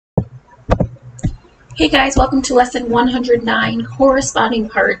Hey guys, welcome to lesson 109, corresponding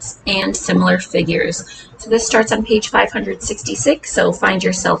parts and similar figures. So this starts on page 566, so find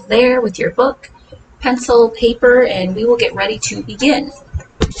yourself there with your book, pencil, paper, and we will get ready to begin.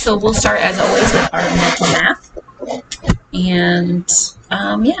 So we'll start as always with our mental math. And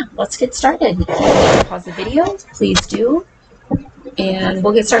yeah, let's get started. If you want to pause the video, please do. And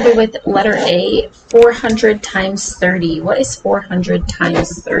we'll get started with letter A, 400 times 30. What is 400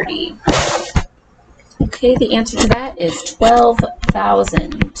 times 30? Okay, the answer to that is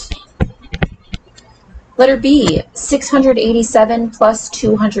 12,000. Letter B, 687 plus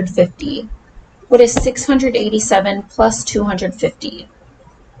 250. What is 687 plus 250?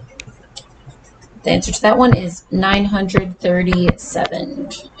 The answer to that one is 937.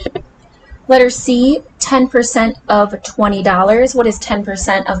 Letter C, 10% of $20. What is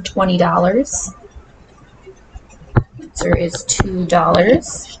 10% of $20? The answer is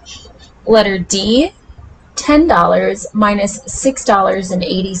 $2. Letter D, $10 minus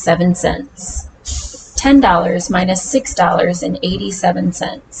 $6.87. $10 minus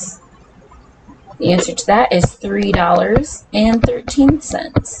 $6.87. The answer to that is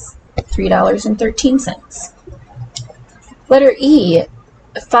 $3.13. $3.13. Letter E,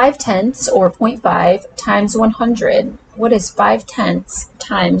 5/10 or 0.5 times 100. What is 5/10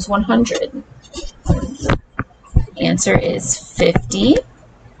 times 100? The answer is 50.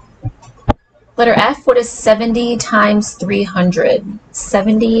 Letter F, what is 70 times 300?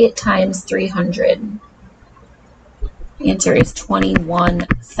 70 times 300. The answer is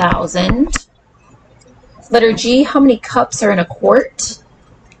 21,000. Letter G, how many cups are in a quart?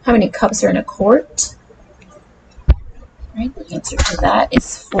 How many cups are in a quart? Right, the answer to that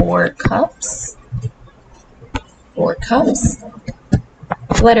is 4 cups. 4 cups.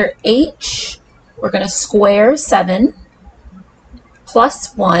 Letter H, we're going to square 7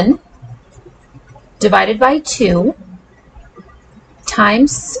 plus 1 divided by 2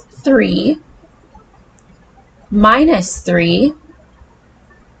 times 3 minus 3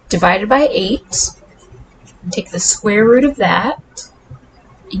 divided by 8. Take the square root of that,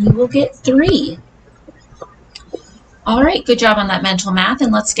 and you will get 3. All right, good job on that mental math,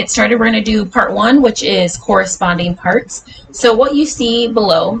 and let's get started. We're going to do part 1, which is corresponding parts. So what you see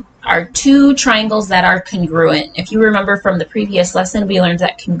below are 2 triangles that are congruent. If you remember from the previous lesson, we learned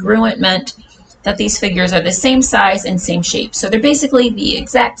that congruent meant that these figures are the same size and same shape. So they're basically the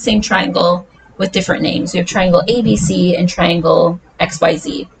exact same triangle with different names. We have triangle ABC and triangle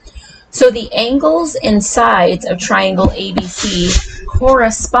XYZ. So the angles and sides of triangle ABC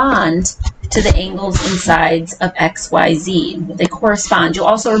correspond to the angles and sides of XYZ. They correspond. You'll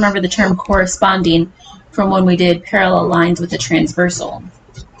also remember the term corresponding from when we did parallel lines with the transversal.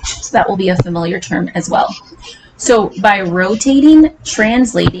 So that will be a familiar term as well. So by rotating,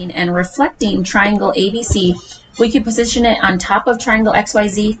 translating, and reflecting triangle ABC, we could position it on top of triangle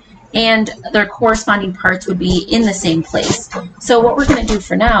XYZ, and their corresponding parts would be in the same place. So what we're going to do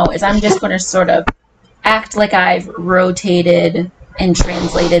for now is I'm just going to sort of act like I've rotated and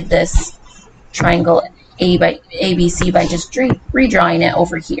translated this triangle ABC by just redrawing it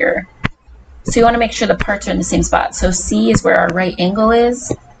over here. So you want to make sure the parts are in the same spot. So C is where our right angle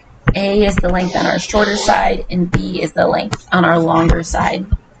is. A is the length on our shorter side, and B is the length on our longer side.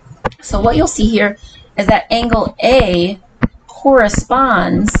 So what you'll see here is that angle A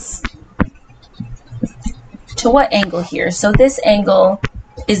corresponds to what angle here? So this angle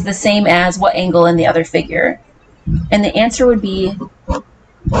is the same as what angle in the other figure? And the answer would be, oh,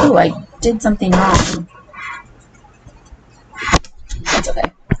 I did something wrong. That's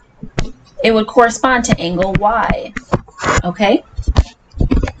okay. It would correspond to angle Y, okay?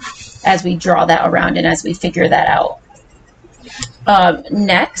 As we draw that around and as we figure that out.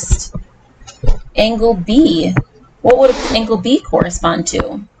 Next, angle B. What would angle B correspond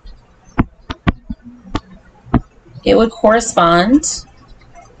to? It would correspond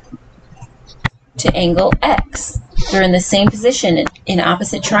to angle X. They're in the same position in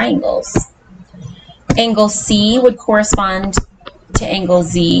opposite triangles. Angle C would correspond to angle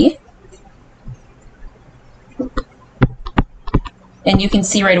Z. And you can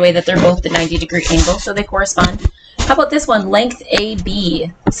see right away that they're both the 90-degree angle, so they correspond. How about this one, length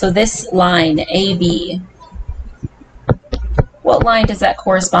AB? So this line, AB. What line does that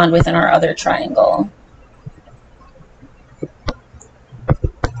correspond with in our other triangle?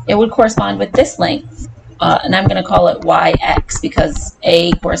 It would correspond with this length, and I'm going to call it YX because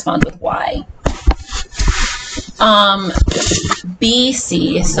A corresponds with Y.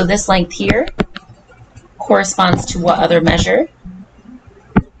 BC, so this length here, corresponds to what other measure?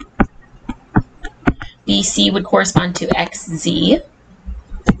 BC would correspond to XZ.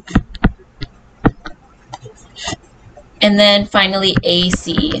 And then finally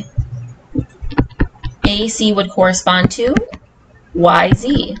AC. AC would correspond to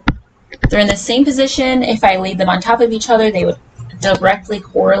YZ. They're in the same position. If I laid them on top of each other, they would directly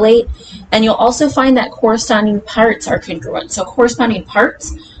correlate. And you'll also find that corresponding parts are congruent. So corresponding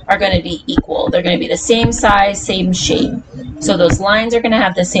parts are going to be equal. They're going to be the same size, same shape. So those lines are going to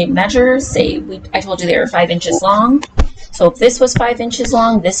have the same measures. Say, I told you they were 5 inches long. So if this was 5 inches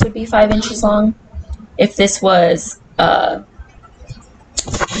long, this would be 5 inches long. If this was, actually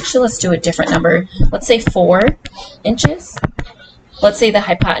let's do a different number. Let's say 4 inches. Let's say the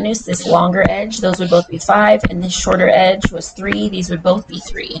hypotenuse, this longer edge, those would both be 5, and this shorter edge was 3. These would both be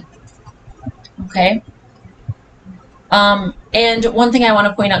 3. Okay? And one thing I want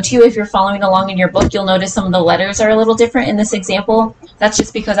to point out to you, if you're following along in your book, you'll notice some of the letters are a little different in this example. That's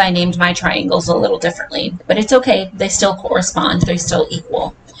just because I named my triangles a little differently. But it's okay. They still correspond. They're still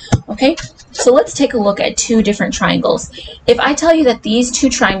equal. Okay? So let's take a look at 2 different triangles. If I tell you that these 2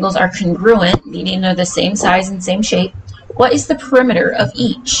 triangles are congruent, meaning they're the same size and same shape, what is the perimeter of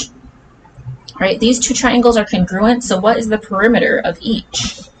each? All right, these 2 triangles are congruent, so what is the perimeter of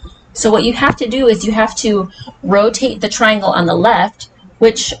each? So what you have to do is you have to rotate the triangle on the left,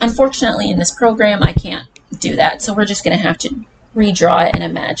 which unfortunately in this program I can't do that, so we're just going to have to redraw it and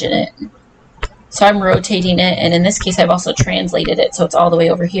imagine it. So I'm rotating it, and in this case I've also translated it, so it's all the way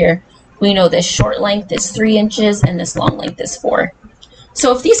over here. We know this short length is 3 inches and this long length is 4.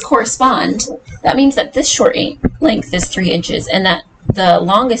 So if these correspond, that means that this short length is 3 inches and that the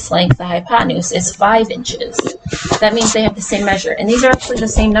longest length, the hypotenuse, is 5 inches. That means they have the same measure. And these are actually the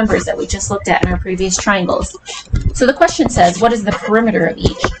same numbers that we just looked at in our previous triangles. So the question says, what is the perimeter of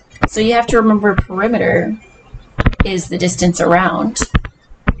each? So you have to remember perimeter is the distance around.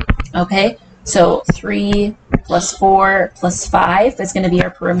 Okay, so 3 plus 4 plus 5 is going to be our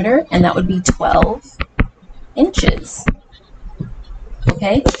perimeter, and that would be 12 inches.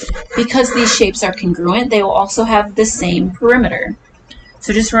 Okay, because these shapes are congruent, they will also have the same perimeter.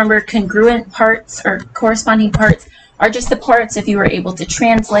 So just remember, congruent parts or corresponding parts are just the parts if you were able to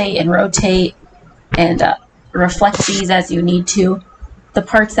translate and rotate and reflect these as you need to. The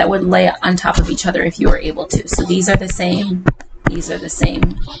parts that would lay on top of each other if you were able to. So these are the same, these are the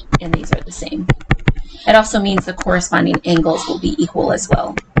same, and these are the same. It also means the corresponding angles will be equal as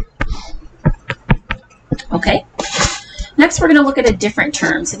well. Okay. Next, we're going to look at a different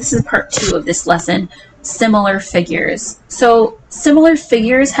term. So this is part 2 of this lesson, similar figures. So similar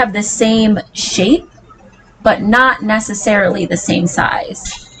figures have the same shape, but not necessarily the same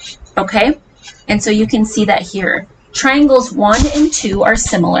size. Okay? And so you can see that here. Triangles 1 and 2 are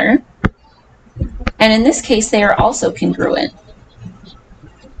similar. And in this case, they are also congruent.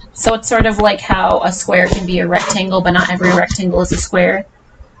 So it's sort of like how a square can be a rectangle, but not every rectangle is a square.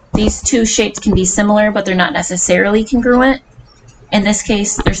 These 2 shapes can be similar, but they're not necessarily congruent. In this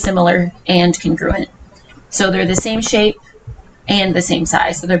case, they're similar and congruent. So they're the same shape and the same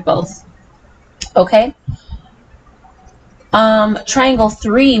size, so they're both. Okay? Triangle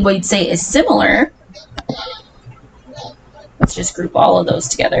 3, we'd say, is similar. Let's just group all of those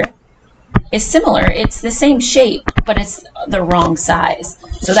together. Is similar. It's the same shape, but it's the wrong size.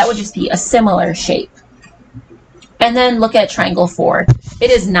 So that would just be a similar shape. And then look at triangle 4.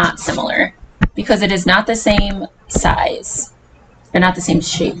 It is not similar because it is not the same size. They're not the same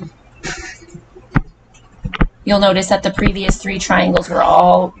shape. You'll notice that the previous 3 triangles were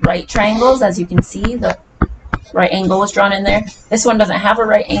all right triangles. As you can see, the right angle was drawn in there. This one doesn't have a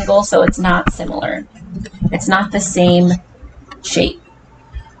right angle, so it's not similar. It's not the same shape.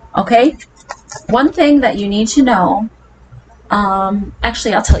 Okay? One thing that you need to know,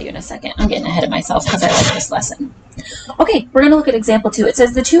 actually I'll tell you in a second. I'm getting ahead of myself because I like this lesson. Okay, we're going to look at example 2. It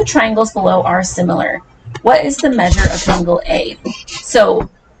says the 2 triangles below are similar. What is the measure of angle A? So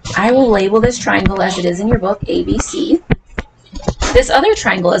I will label this triangle as it is in your book, ABC. This other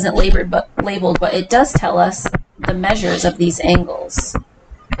triangle isn't labeled, but it does tell us the measures of these angles.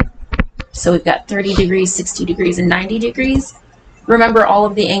 So we've got 30 degrees, 60 degrees, and 90 degrees. Remember, all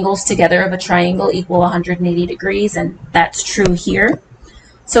of the angles together of a triangle equal 180 degrees, and that's true here.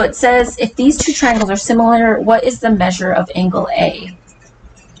 So it says, if these 2 triangles are similar, what is the measure of angle A?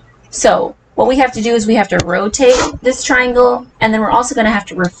 So what we have to do is we have to rotate this triangle, and then we're also going to have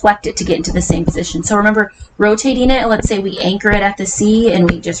to reflect it to get into the same position. So remember, rotating it, let's say we anchor it at the C, and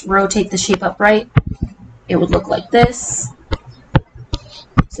we just rotate the shape upright. It would look like this.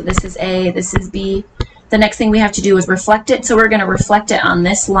 So this is A, this is B. The next thing we have to do is reflect it. So we're going to reflect it on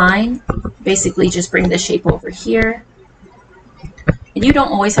this line. Basically just bring the shape over here. And you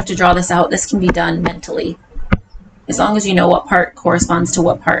don't always have to draw this out. This can be done mentally, as long as you know what part corresponds to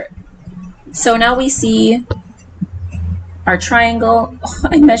what part. So now we see our triangle. Oh,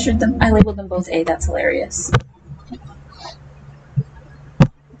 I measured them. I labeled them both A. That's hilarious.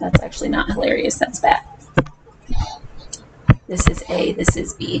 That's actually not hilarious. That's bad. This is A. This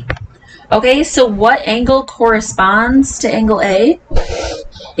is B. Okay, so what angle corresponds to angle A?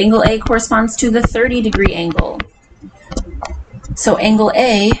 Angle A corresponds to the 30-degree angle. So angle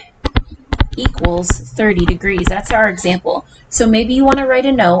A equals 30 degrees. That's our example. So maybe you want to write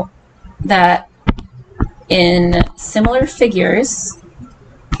a note that in similar figures,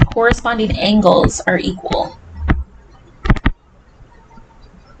 corresponding angles are equal.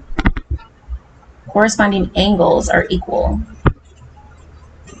 Corresponding angles are equal.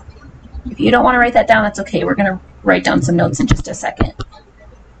 If you don't want to write that down, that's okay. We're going to write down some notes in just a second.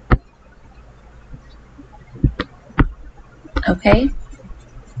 Okay?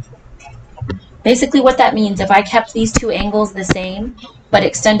 Basically what that means, if I kept these two angles the same, but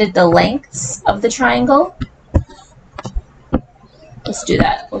extended the lengths of the triangle, let's do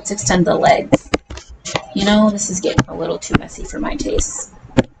that. Let's extend the legs. You know, this is getting a little too messy for my taste.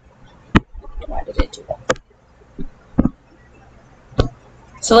 Why did it do that?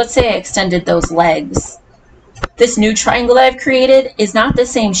 So let's say I extended those legs. This new triangle that I've created is not the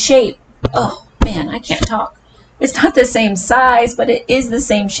same shape. Oh man, I can't talk. It's not the same size, but it is the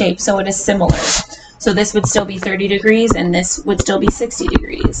same shape, so it is similar. So this would still be 30 degrees, and this would still be 60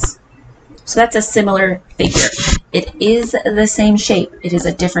 degrees. So that's a similar figure. It is the same shape. It is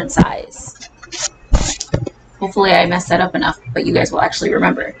a different size. Hopefully I messed that up enough, but you guys will actually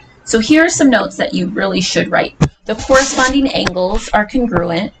remember. So here are some notes that you really should write. The corresponding angles are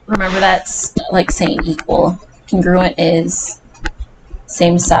congruent. Remember, that's like saying equal. Congruent is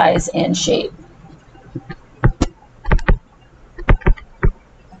same size and shape.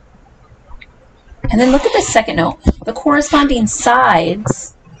 And then look at the second note. The corresponding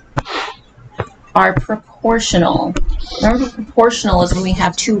sides are proportional. Remember, proportional is when we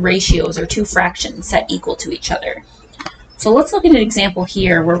have two ratios or two fractions set equal to each other. So let's look at an example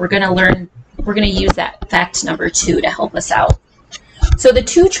here where we're going to use that fact number 2 to help us out. So the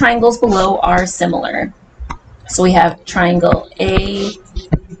two triangles below are similar. So we have triangle A,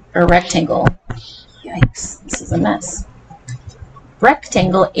 or rectangle. Yikes, this is a mess.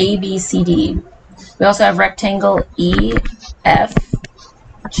 Rectangle ABCD. We also have rectangle EFGH.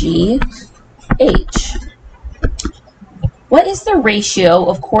 What is the ratio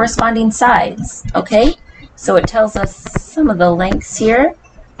of corresponding sides? Okay, so it tells us some of the lengths here.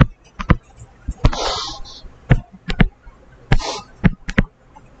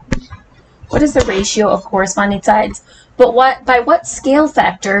 What is the ratio of corresponding sides? But by what scale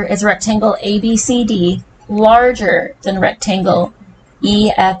factor is rectangle ABCD larger than rectangle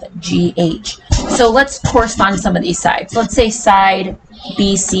EFGH? So let's correspond some of these sides. Let's say side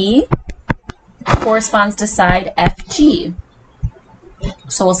BC corresponds to side FG.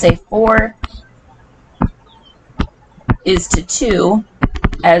 So we'll say 4 is to 2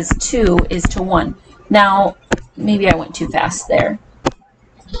 as 2 is to 1. Now, maybe I went too fast there.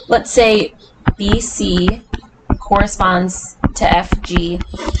 Let's say BC corresponds to FG.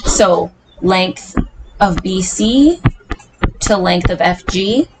 So length of BC to length of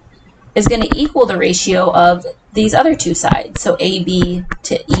FG is going to equal the ratio of these other two sides. So AB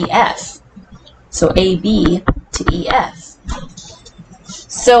to EF. So AB to EF.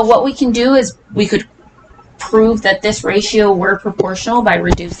 So what we can do is we could prove that this ratio were proportional by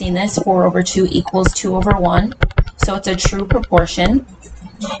reducing this. 4 over 2 equals 2 over 1. So it's a true proportion.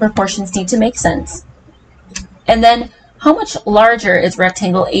 Proportions need to make sense. And then how much larger is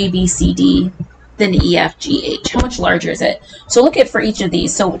rectangle ABCD than EFGH? How much larger is it? So look at for each of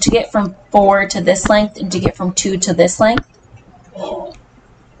these. So to get from 4 to this length and to get from 2 to this length,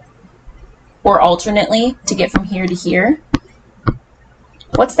 or alternately to get from here to here,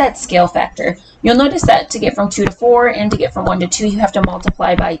 what's that scale factor? You'll notice that to get from 2 to 4 and to get from 1 to 2, you have to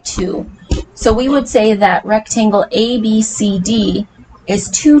multiply by 2. So we would say that rectangle ABCD is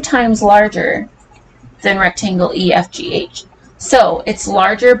 2 times larger than rectangle EFGH. So it's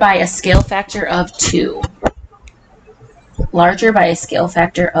larger by a scale factor of 2. Larger by a scale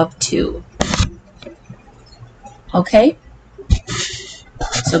factor of 2. Okay?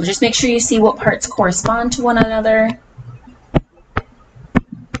 So just make sure you see what parts correspond to one another.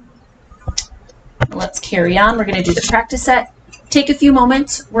 Let's carry on. We're going to do the practice set. Take a few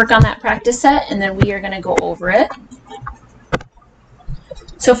moments, work on that practice set, and then we are going to go over it.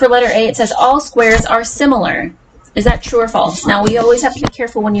 So for letter A, it says all squares are similar. Is that true or false? Now, we always have to be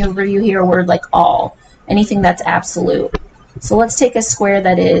careful whenever you hear a word like all, anything that's absolute. So let's take a square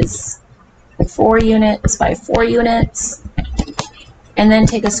that is 4 units by 4 units, and then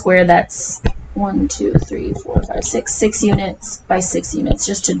take a square that's 1, 2, 3, 4, 5, 6, 6 units by 6 units,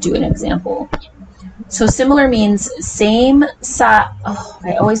 just to do an example. So similar means same size. Oh,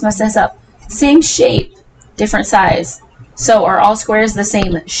 I always mess this up. Same shape, different size. So are all squares the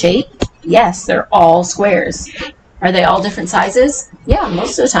same shape? Yes, they're all squares. Are they all different sizes? Yeah,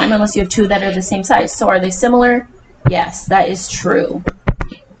 most of the time, unless you have two that are the same size. So are they similar? Yes, that is true.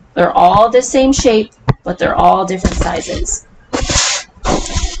 They're all the same shape, but they're all different sizes.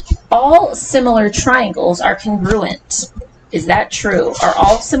 All similar triangles are congruent. Is that true? Are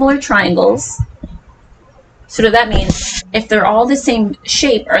all similar triangles? So does that mean if they're all the same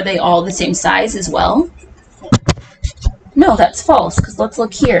shape, are they all the same size as well? No, that's false, because let's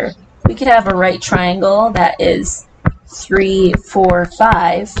look here. We could have a right triangle that is 3, 4,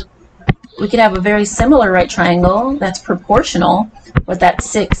 5. We could have a very similar right triangle that's proportional, but that's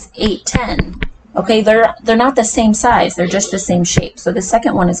 6, 8, 10. Okay, they're not the same size, they're just the same shape. So the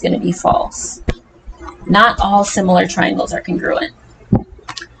second one is going to be false. Not all similar triangles are congruent.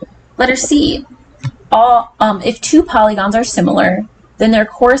 Letter C. If two polygons are similar, then their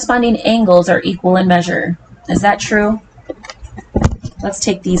corresponding angles are equal in measure. Is that true? Let's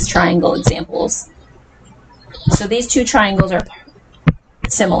take these triangle examples. So these two triangles are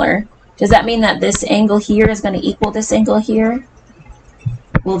similar. Does that mean that this angle here is going to equal this angle here?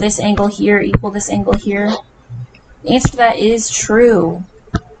 Will this angle here equal this angle here? The answer to that is true.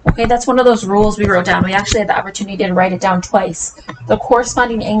 Okay, that's one of those rules we wrote down. We actually had the opportunity to write it down twice. The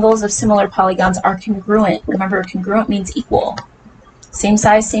corresponding angles of similar polygons are congruent. Remember, congruent means equal. Same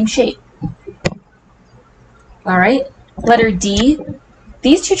size, same shape. All right, letter D.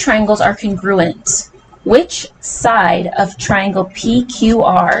 These two triangles are congruent. Which side of triangle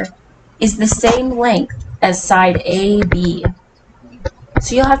PQR is the same length as side AB?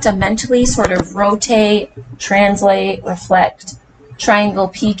 So you'll have to mentally sort of rotate, translate, reflect triangle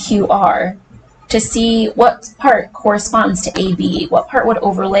PQR to see what part corresponds to AB, what part would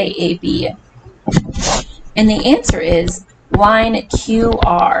overlay AB. And the answer is line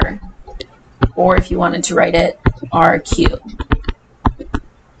QR, or if you wanted to write it, RQ.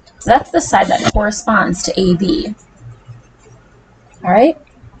 So that's the side that corresponds to AB. All right.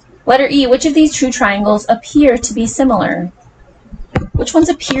 Letter E, which of these two triangles appear to be similar? Which ones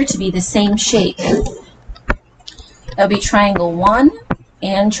appear to be the same shape? That would be triangle 1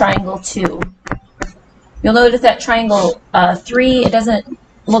 and triangle 2. You'll notice that triangle 3, it doesn't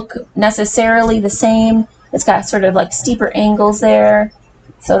look necessarily the same. It's got sort of like steeper angles there,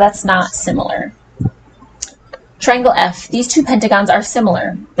 so that's not similar. Triangle F, these two pentagons are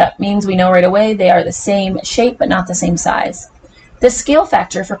similar. That means we know right away they are the same shape but not the same size. The scale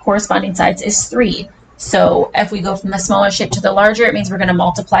factor for corresponding sides is 3. So if we go from the smaller shape to the larger, it means we're going to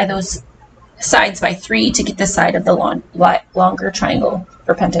multiply those sides by 3 to get the side of the longer triangle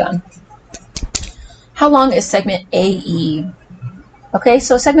or pentagon. How long is segment AE? Okay,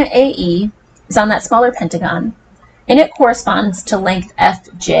 so segment AE is on that smaller pentagon, and it corresponds to length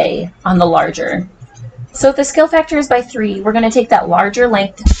FJ on the larger. So if the scale factor is by 3, we're going to take that larger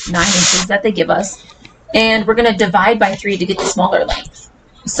length, 9 inches that they give us, and we're going to divide by 3 to get the smaller length.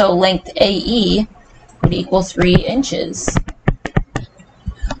 So length AE would equal 3 inches.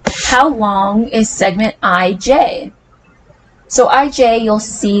 How long is segment IJ? So IJ, you'll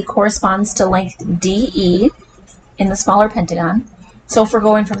see, corresponds to length DE in the smaller pentagon. So if we're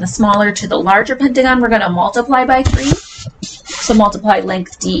going from the smaller to the larger pentagon, we're going to multiply by 3. So multiply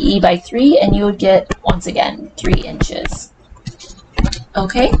length DE by 3, and you would get, once again, 3 inches.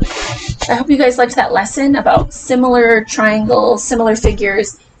 Okay, I hope you guys liked that lesson about similar triangles, similar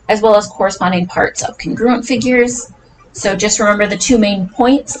figures, as well as corresponding parts of congruent figures. So just remember the two main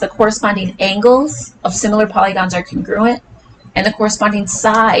points: the corresponding angles of similar polygons are congruent, and the corresponding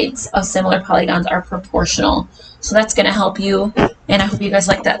sides of similar polygons are proportional. So that's going to help you, and I hope you guys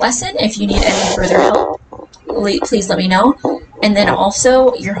liked that lesson. If you need any further help, please let me know. And then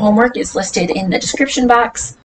also, your homework is listed in the description box.